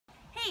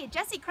Hey,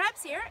 Jessie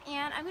Krebs here,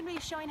 and I'm going to be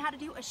showing how to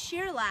do a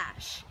shear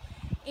lash.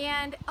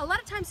 And a lot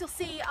of times you'll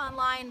see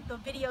online the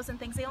videos and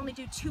things, they only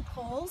do 2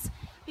 pulls,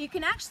 but you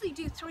can actually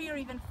do 3 or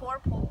even 4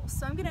 pulls.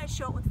 So I'm going to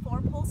show it with 4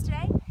 pulls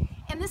today.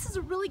 And this is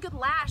a really good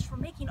lash for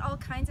making all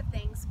kinds of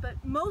things, but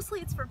mostly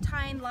it's for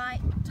tying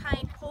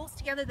pulls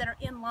together that are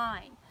in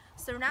line.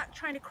 So they're not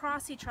trying to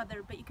cross each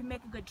other, but you can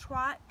make a good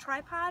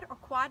tripod or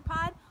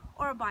quadpod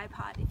or a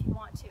bipod if you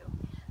want to.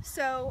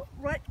 So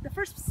the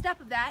first step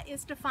of that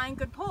is to find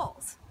good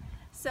pulls.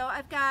 So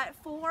I've got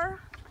 4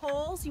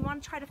 poles. You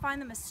want to try to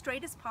find them as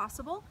straight as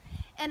possible.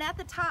 And at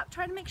the top,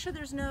 try to make sure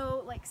there's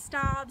no like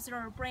stobs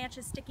or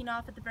branches sticking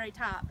off at the very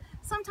top.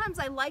 Sometimes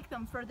I like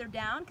them further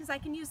down because I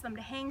can use them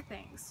to hang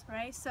things,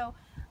 right? So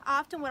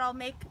often what I'll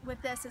make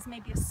with this is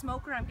maybe a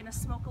smoker. I'm going to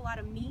smoke a lot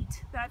of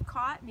meat that I've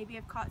caught. Maybe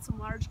I've caught some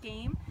large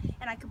game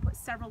and I can put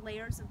several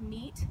layers of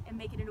meat and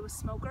make it into a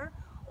smoker.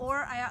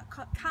 Or I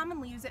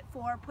commonly use it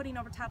for putting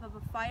over top of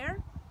a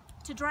fire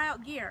to dry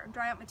out gear,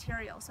 dry out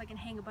material, so I can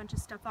hang a bunch of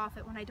stuff off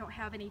it when I don't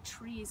have any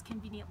trees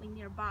conveniently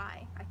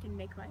nearby. I can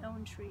make my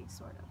own tree,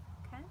 sort of,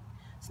 okay?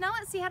 So now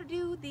let's see how to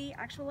do the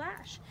actual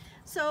lash.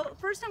 So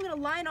first I'm going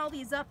to line all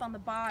these up on the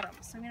bottom.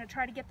 So I'm going to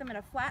try to get them in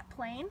a flat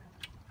plane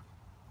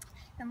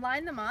and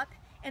line them up.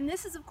 And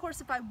this is, of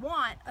course, if I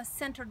want a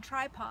centered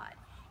tripod.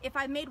 If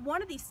I made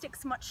one of these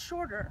sticks much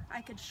shorter,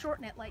 I could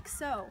shorten it like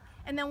so.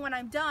 And then when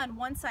I'm done,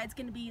 one side's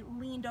going to be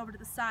leaned over to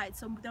the side.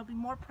 So there'll be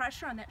more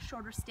pressure on that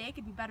shorter stake.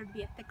 It'd be better to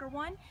be a thicker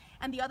one.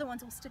 And the other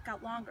ones will stick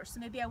out longer. So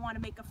maybe I want to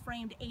make a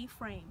framed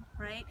A-frame,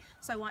 right?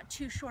 So I want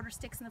 2 shorter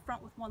sticks in the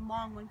front with 1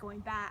 long one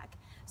going back.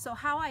 So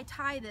how I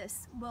tie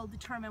this will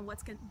determine what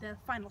the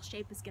final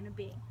shape is going to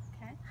be,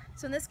 okay?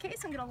 So in this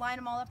case, I'm going to line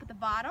them all up at the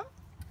bottom,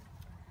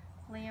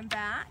 lay them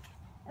back.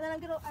 And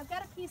then I've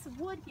got a piece of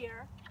wood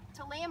here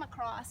to lay them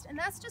across, and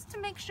that's just to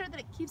make sure that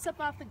it keeps up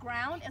off the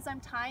ground. As I'm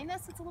tying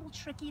this, it's a little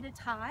tricky to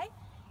tie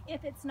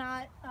if it's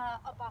not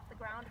up off the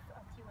ground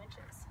a few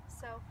inches.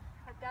 So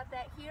I've got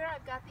that here.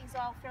 I've got these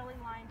all fairly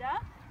lined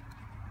up,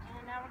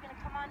 and now we're going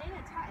to come on in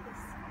and tie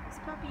this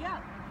puppy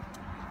up.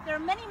 There are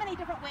many, many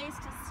different ways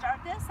to start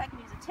this. I can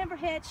use a timber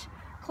hitch,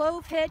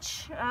 clove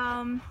hitch,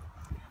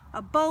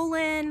 a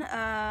bowline,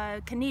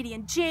 a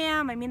Canadian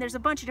jam. I mean, there's a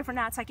bunch of different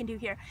knots I can do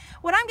here.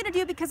 What I'm going to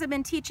do, because I've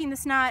been teaching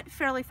this knot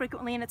fairly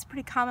frequently, and it's a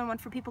pretty common one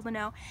for people to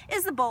know,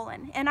 is the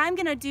bowline. And I'm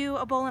going to do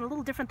a bowline a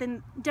little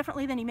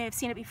differently than you may have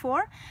seen it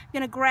before. I'm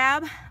going to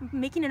grab,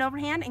 making an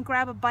overhand, and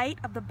grab a bite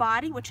of the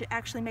body, which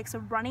actually makes a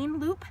running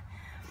loop.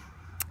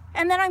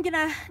 And then I'm going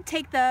to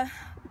take the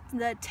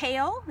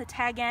tail, the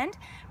tag end,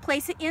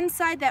 place it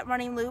inside that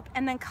running loop,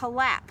 and then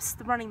collapse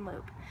the running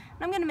loop.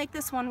 And I'm going to make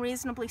this one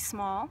reasonably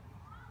small.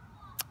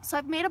 So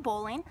I've made a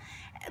bowline,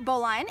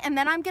 and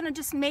then I'm going to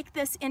just make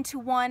this into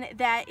one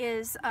that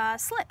is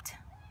slipped,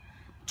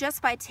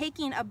 just by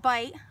taking a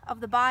bite of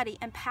the body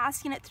and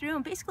passing it through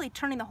and basically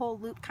turning the whole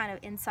loop kind of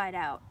inside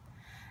out.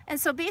 And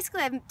so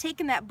basically I've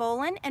taken that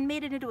bowline and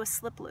made it into a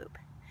slip loop.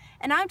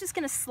 And I'm just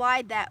going to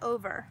slide that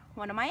over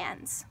one of my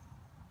ends.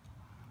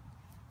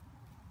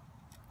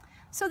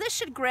 So this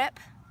should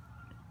grip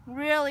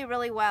really,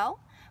 really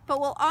well, but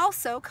will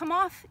also come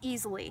off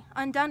easily,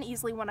 undone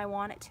easily when I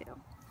want it to.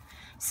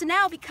 So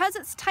now, because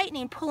it's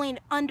tightening, pulling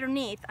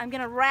underneath, I'm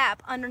going to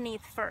wrap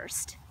underneath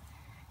first.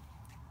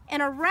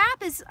 And a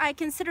wrap is, I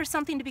consider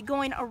something to be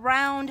going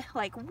around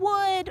like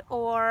wood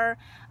or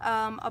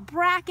a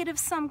bracket of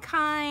some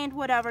kind,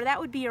 whatever. That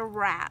would be a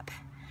wrap.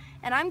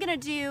 And I'm going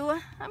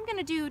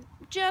to do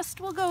just,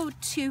 we'll go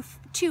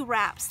two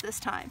wraps this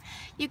time.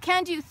 You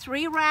can do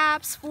 3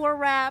 wraps, 4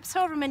 wraps,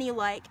 however many you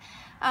like.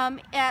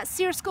 At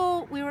SEER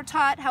school, we were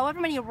taught however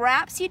many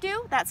wraps you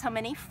do, that's how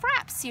many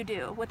fraps you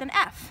do with an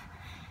F.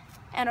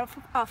 And a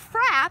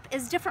frap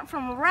is different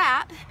from a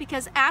wrap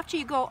because after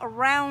you go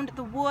around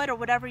the wood or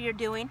whatever you're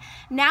doing,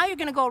 now you're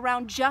going to go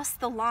around just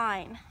the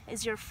line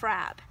is your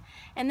frap.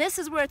 And this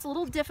is where it's a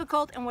little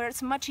difficult and where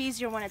it's much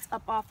easier when it's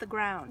up off the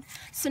ground.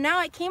 So now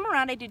I came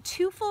around, I did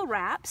 2 full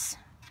wraps.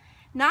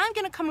 Now I'm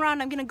going to come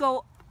around, I'm going to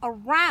go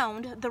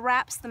around the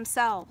wraps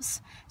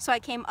themselves. So I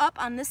came up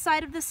on this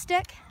side of the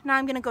stick, now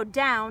I'm going to go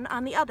down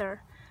on the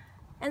other.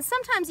 And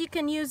sometimes you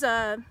can use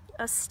a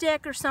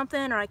stick or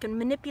something, or I can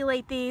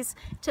manipulate these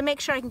to make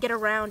sure I can get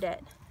around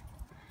it.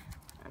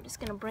 I'm just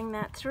going to bring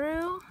that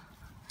through,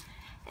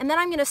 and then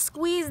I'm going to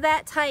squeeze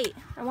that tight.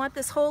 I want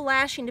this whole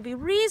lashing to be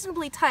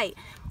reasonably tight.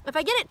 If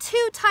I get it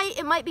too tight,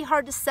 it might be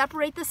hard to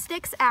separate the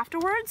sticks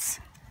afterwards,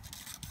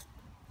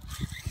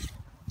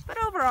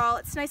 but overall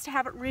it's nice to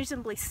have it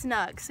reasonably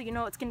snug so you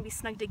know it's going to be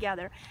snug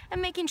together,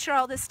 and making sure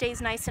all this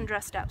stays nice and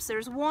dressed up. So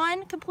there's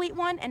 1 complete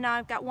one, and now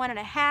I've got 1 1/2.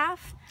 I'm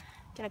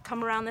going to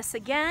come around this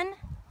again.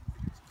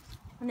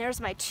 And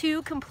there's my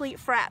 2 complete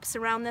fraps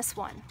around this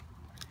one.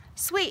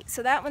 Sweet,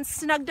 so that one's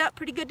snugged up,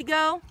 pretty good to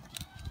go.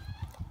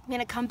 I'm going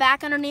to come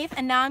back underneath,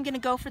 and now I'm going to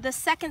go for the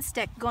second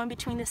stick, going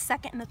between the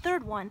second and the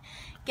third one,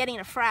 getting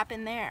a frap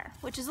in there,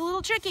 which is a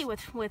little tricky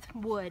with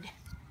wood.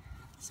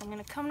 So I'm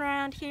going to come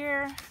around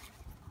here,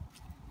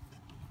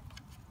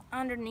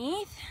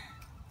 underneath,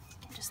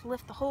 just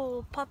lift the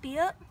whole puppy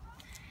up,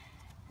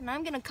 And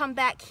I'm going to come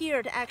back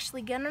here to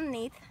actually get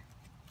underneath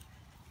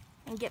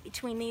and get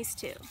between these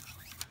two.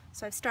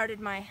 So I've started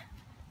my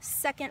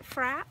second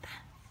frap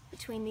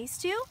between these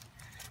two.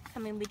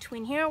 Come in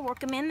between here, work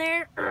them in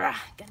there. Got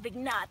a big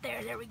knot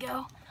there, there we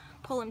go.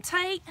 Pull them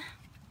tight.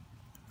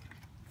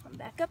 Come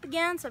back up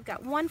again, so I've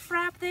got one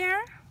frap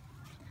there.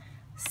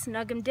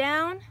 Snug them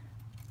down.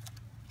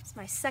 It's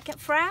my second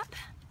frap.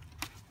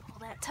 Pull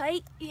that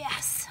tight,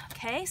 yes.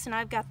 Okay, so now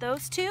I've got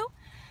those two.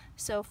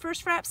 So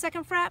first frap,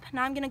 second frap,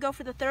 now I'm gonna go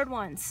for the third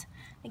ones.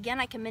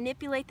 Again, I can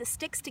manipulate the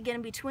sticks to get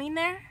in between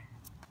there.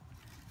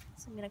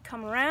 So I'm gonna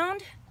come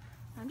around.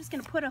 I'm just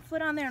gonna put a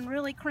foot on there and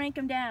really crank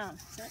them down.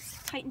 So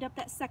that's tightened up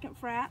that second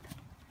frap.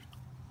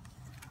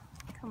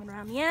 Coming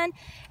around the end.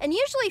 And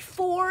usually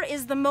 4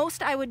 is the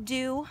most I would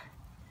do,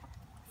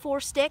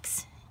 4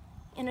 sticks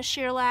in a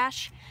shear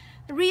lash.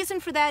 The reason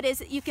for that is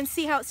that you can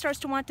see how it starts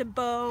to want to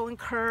bow and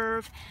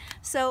curve.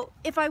 So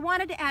if I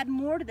wanted to add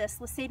more to this,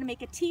 let's say to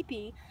make a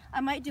teepee, I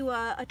might do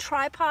a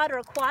tripod or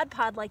a quad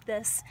pod like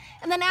this.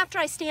 And then after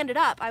I stand it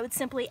up, I would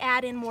simply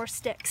add in more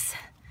sticks,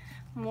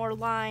 more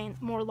line,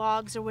 more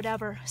logs or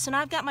whatever. So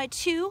now I've got my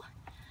 2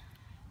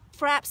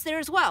 fraps there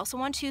as well. So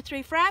 1, 2,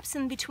 3 fraps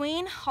in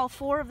between all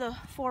 4 of the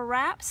 4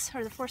 wraps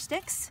or the 4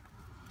 sticks.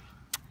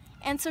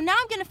 And so now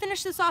I'm going to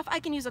finish this off.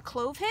 I can use a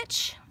clove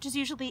hitch, which is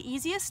usually the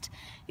easiest.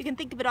 You can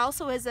think of it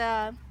also as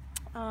a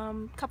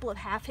couple of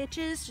half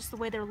hitches, just the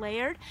way they're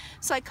layered.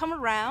 So I come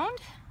around,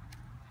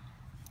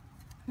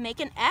 make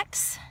an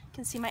X. You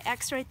can see my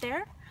X right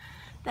there.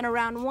 Then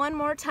around one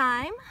more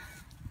time,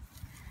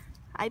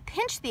 I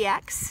pinch the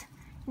X,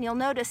 and you'll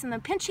notice, and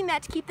I'm pinching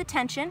that to keep the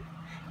tension,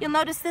 you'll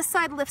notice this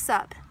side lifts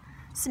up.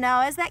 So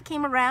now as that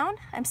came around,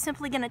 I'm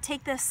simply going to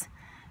take this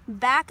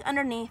back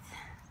underneath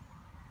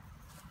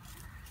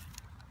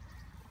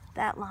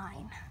that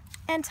line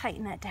and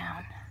tighten that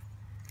down.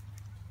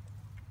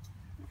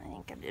 I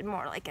think I did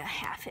more like a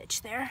half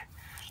hitch there.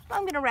 But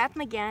I'm going to wrap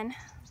them again.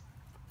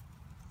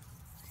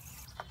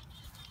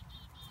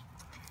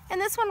 And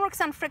this one works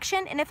on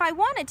friction, and if I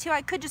wanted to,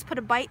 I could just put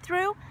a bite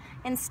through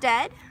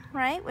instead,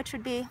 right, which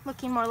would be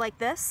looking more like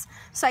this.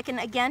 So I can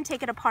again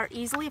take it apart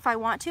easily if I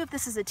want to. If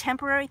this is a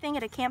temporary thing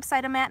at a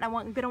campsite I'm at and I'm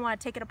going to want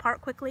to take it apart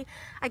quickly,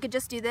 I could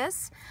just do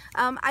this.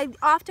 I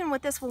often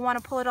with this will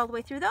want to pull it all the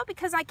way through though,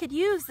 because I could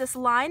use this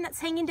line that's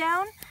hanging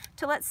down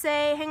to, let's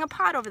say, hang a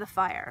pot over the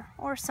fire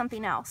or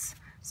something else.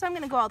 So I'm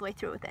going to go all the way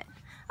through with it.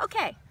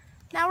 Okay,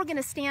 now we're going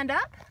to stand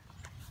up.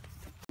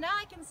 Now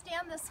I can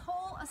stand this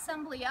whole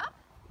assembly up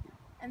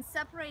and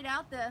separate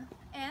out the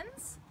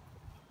ends,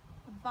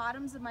 the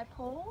bottoms of my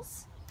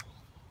poles.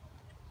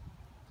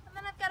 And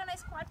then I've got a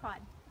nice quad pod,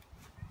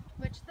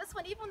 which this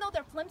one, even though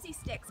they're flimsy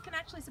sticks, can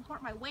actually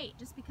support my weight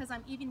just because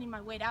I'm evening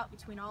my weight out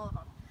between all of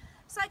them.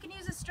 So I can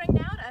use a string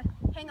now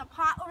to hang a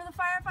pot over the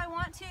fire if I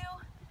want to.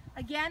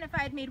 Again, if I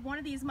had made one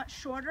of these much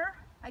shorter,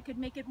 I could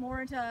make it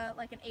more into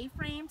like an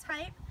A-frame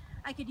type.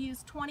 I could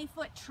use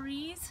 20-foot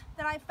trees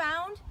that I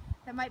found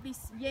that might be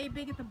yay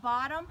big at the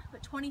bottom,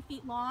 but 20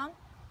 feet long.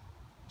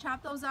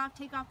 Chop those off,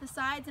 take off the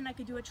sides, and I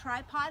could do a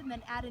tripod and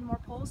then add in more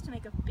poles to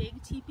make a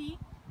big teepee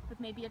with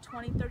maybe a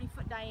 20-30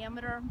 foot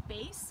diameter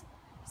base.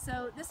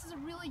 So this is a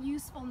really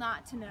useful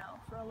knot to know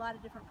for a lot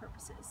of different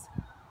purposes.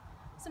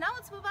 So now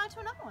let's move on to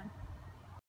another one.